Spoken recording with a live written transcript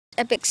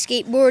Epic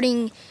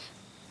Skateboarding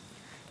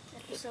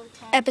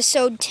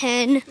episode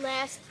 10.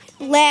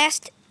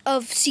 Last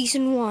of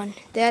season 1.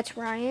 That's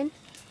Ryan.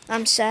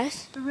 I'm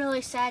Seth. I'm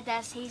really sad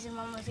that season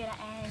 1 was gonna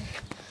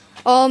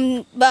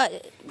end.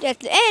 But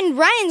at the end,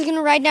 Ryan's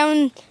gonna ride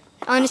down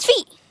on his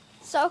feet.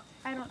 So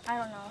I don't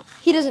know.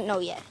 he doesn't know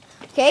yet.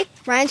 Okay,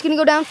 Ryan's gonna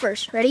go down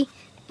first. Ready?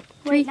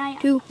 3,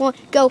 2, 1,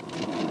 go.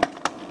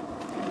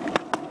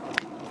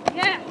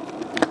 Yeah.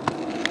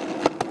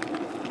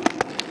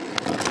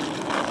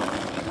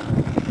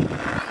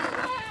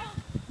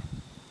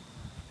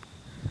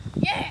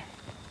 Yeah.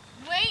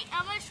 Wait,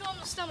 I'm gonna show him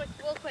the stomach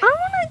real quick. I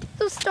wanna do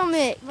the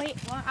stomach. Wait,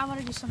 what? I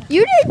wanna do stomach.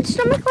 You did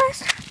stomach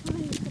last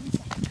time?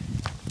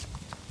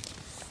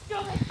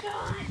 Stomach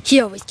God. He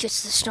always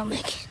gets the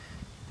stomach.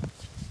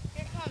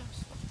 Here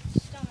comes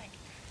stomach.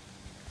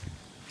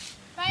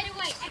 By the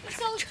way,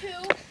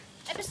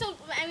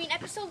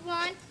 episode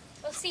 1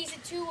 of season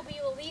 2 will be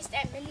released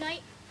at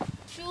midnight.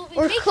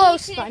 We're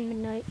close by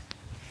midnight.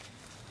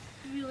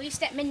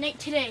 Released at midnight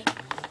today.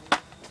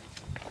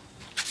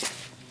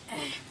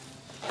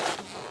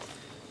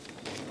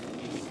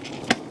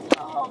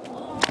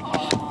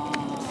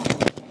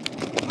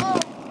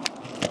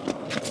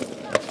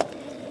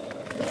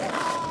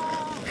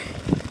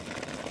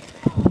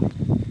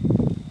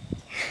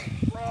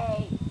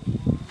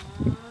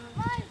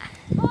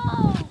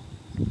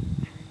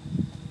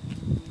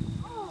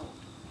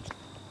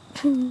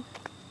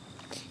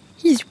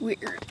 He's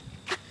weird.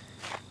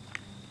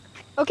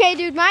 Okay,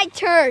 dude, my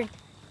turn.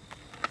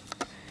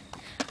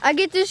 I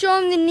get to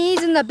show him the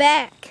knees and the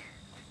back.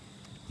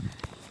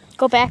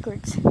 Go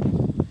backwards.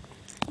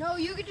 No,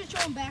 you get to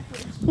show him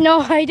backwards. No,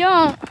 I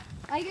don't.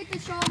 I get to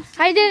show him.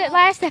 I did it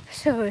last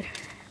episode.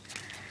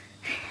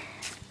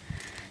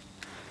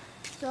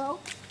 So,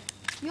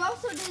 you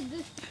also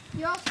did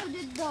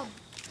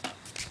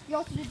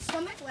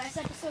stomach last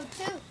episode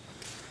too.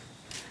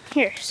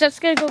 Here, so it's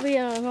gonna be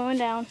going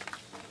down.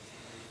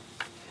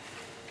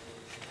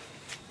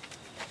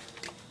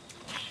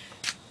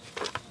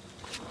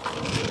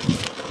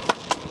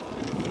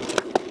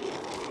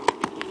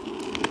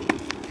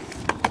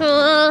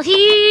 Will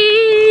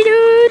he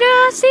do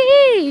the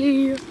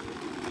sea?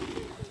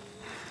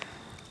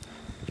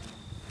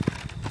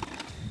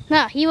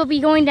 No, he will be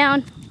going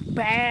down.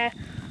 I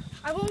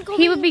won't go.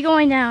 He would be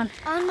going down.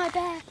 On my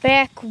back.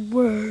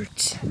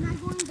 Backwards. I'm not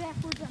going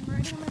backwards. I'm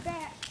riding on my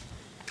back.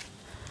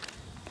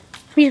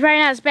 He's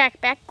riding on his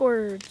back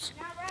backwards.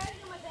 I'm not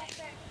riding on my back.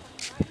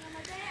 I'm riding on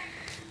my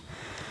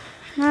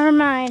back. Never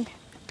mind.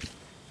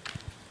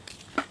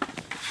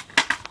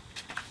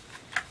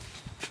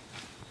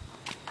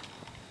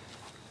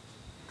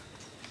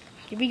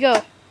 Here we go.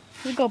 Here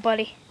we go,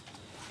 buddy.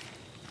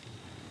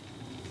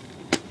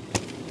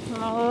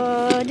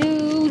 Oh,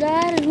 do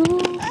da do.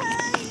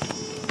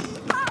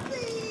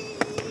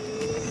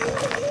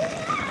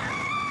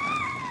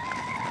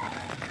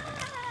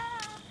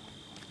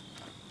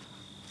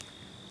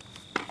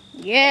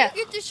 Yeah.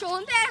 You get to show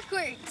him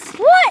backwards.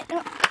 What?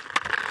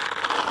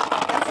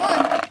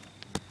 Fun.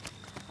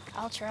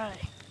 I'll try.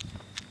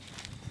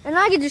 And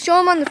I get to show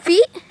him on the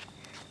feet,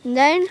 and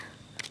then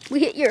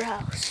we hit your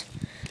house.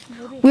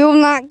 We will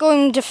not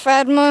going to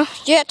Fatima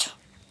yet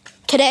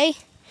today.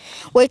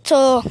 Wait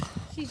till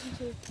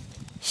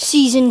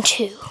season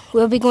 2.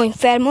 We'll be going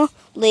Fatima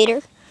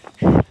later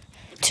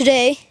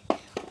today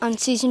on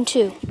season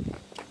 2.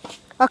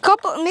 A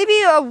couple,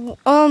 maybe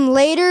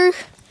later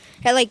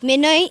at like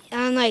midnight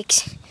on like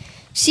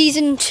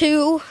season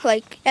 2,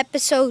 like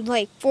episode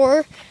like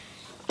 4.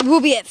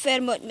 We'll be at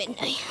Fatima at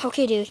midnight.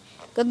 Okay, dude.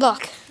 Good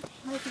luck.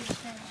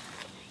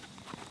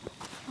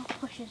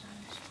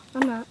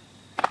 I'm not.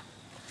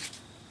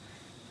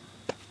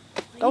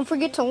 Don't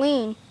forget to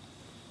lean.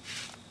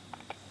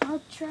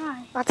 I'll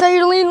try. I'll tell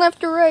you to lean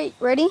left or right.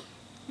 Ready?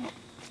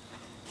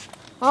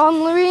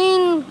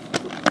 Lean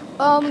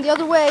the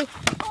other way.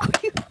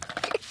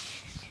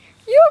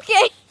 You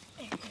okay?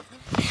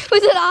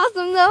 Was it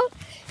awesome though?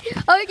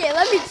 Okay,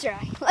 let me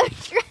try.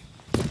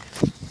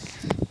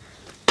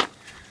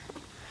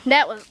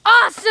 That was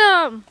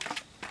awesome!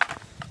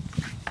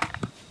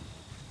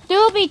 There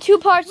will be 2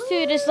 parts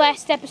to this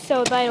last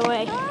episode, by the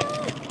way.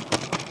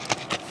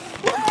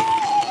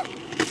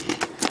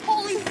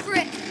 Holy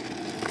frick.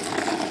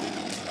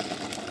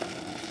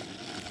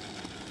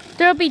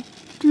 There will be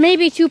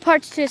maybe 2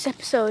 parts to this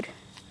episode.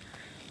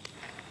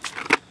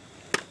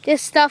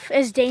 This stuff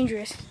is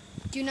dangerous.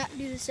 Do not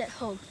do this at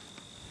home.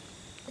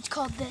 It's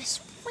called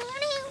this.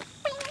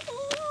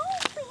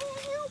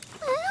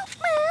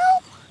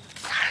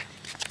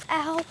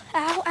 Ow,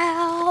 ow,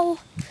 ow.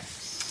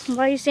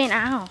 Why are you saying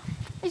ow?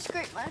 I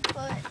scraped my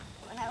foot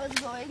when I was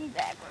going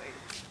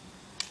backwards.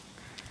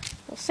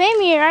 Well,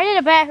 same here. I did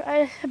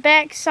a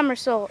back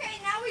somersault. Okay,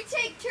 now we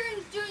take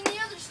turns doing the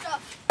other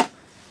stuff.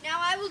 Now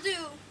I will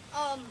do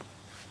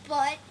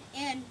butt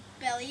and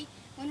belly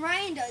when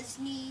Ryan does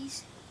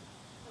knees.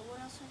 What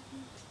else?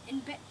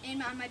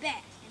 And on my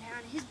back and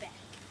on his back.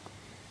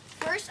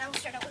 First, I will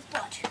start out with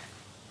butt.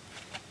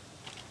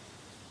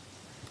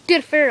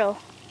 Good Pharaoh.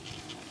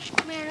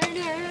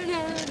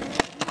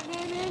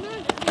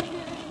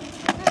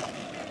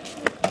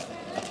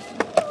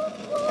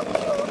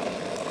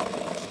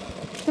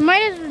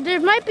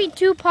 might be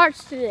 2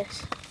 parts to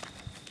this.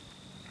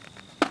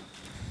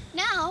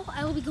 Now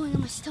I will be going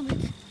on my stomach.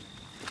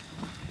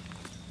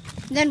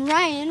 Then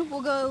Ryan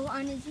will go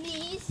on his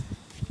knees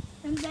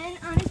and then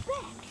on his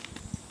back.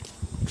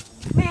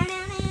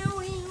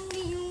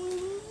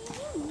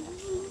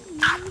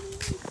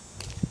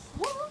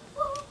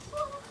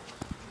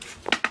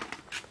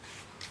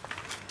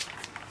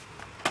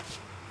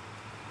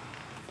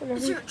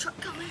 Is there a truck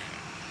coming?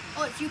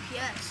 Oh, it's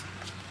UPS.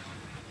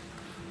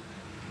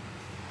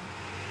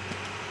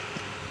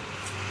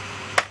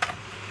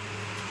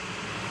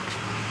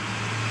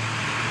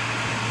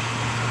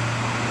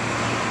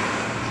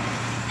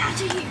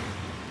 Out of here.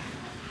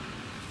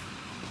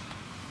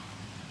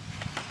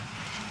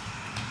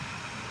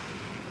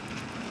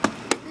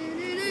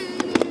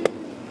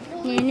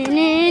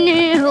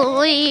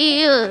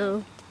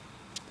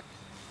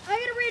 I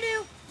gotta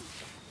redo.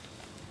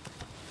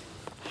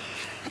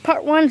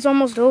 Part 1's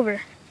almost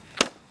over.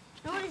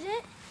 No, what is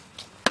it?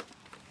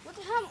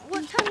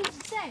 What time does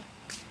it say?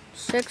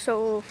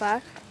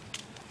 6:05.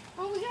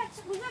 Oh, we got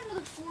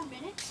another 4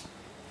 minutes.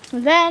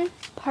 Then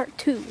part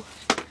 2.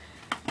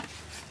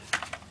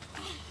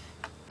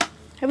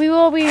 And we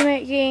will be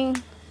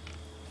making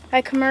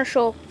a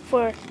commercial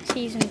for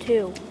season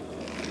 2.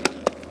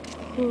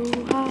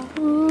 Ooh, ah,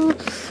 ooh,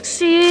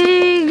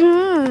 sing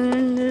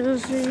in the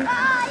sea.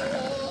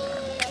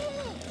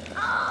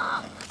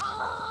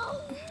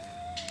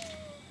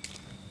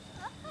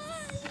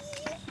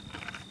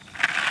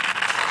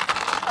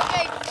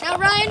 Okay, now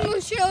Ryan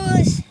will show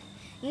us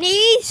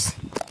knees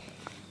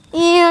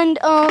and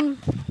on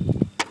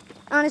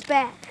his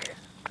back.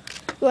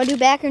 You want to do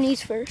back or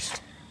knees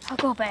first? I'll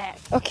go back.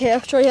 Okay,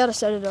 I'll show you how to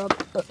set it up.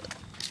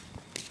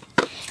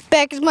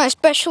 Back is my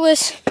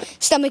specialist.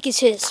 Stomach is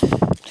his.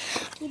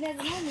 You guys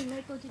know we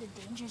might go to the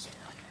danger zone.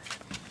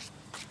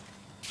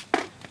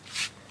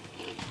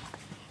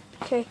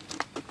 Okay.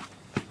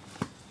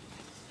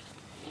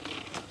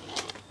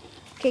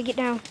 Okay, get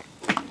down.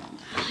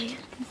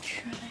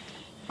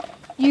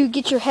 You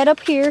get your head up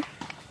here.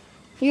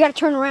 You gotta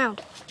turn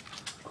around.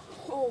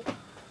 Oh.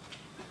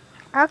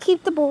 I'll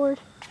keep the board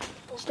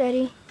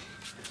steady.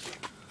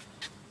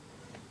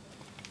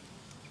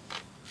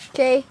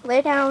 Okay,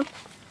 lay down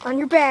on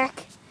your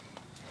back.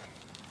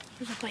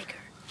 There's a biker.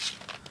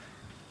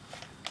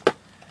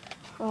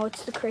 Oh,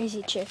 it's the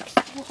crazy chick.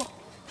 Whoa.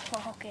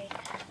 Oh, okay.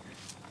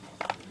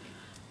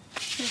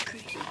 You're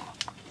crazy.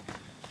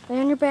 Lay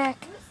on your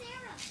back.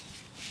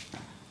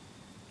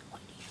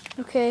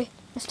 Okay,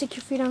 now stick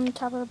your feet on the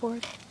top of the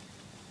board.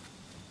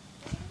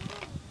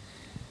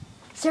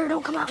 Sarah,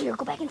 don't come out here.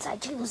 Go back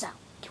inside. Jayla's out.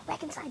 Go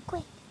back inside,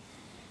 quick.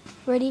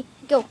 Ready?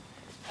 Go.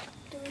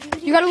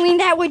 You gotta lean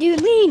that way,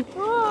 dude. Lean.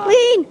 Whoa.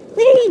 Lean.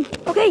 Lean.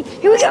 Okay,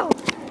 here we go.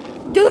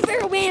 Do the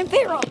Pharaoh, man.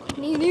 Pharaoh.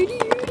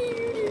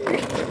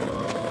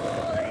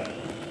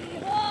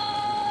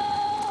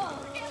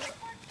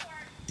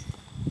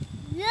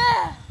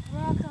 Yeah.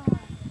 Rock on.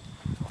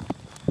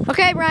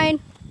 Okay, Ryan.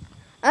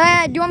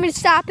 Do you want me to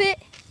stop it?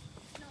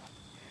 No.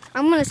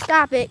 I'm gonna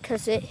stop it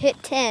because it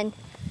hit 10.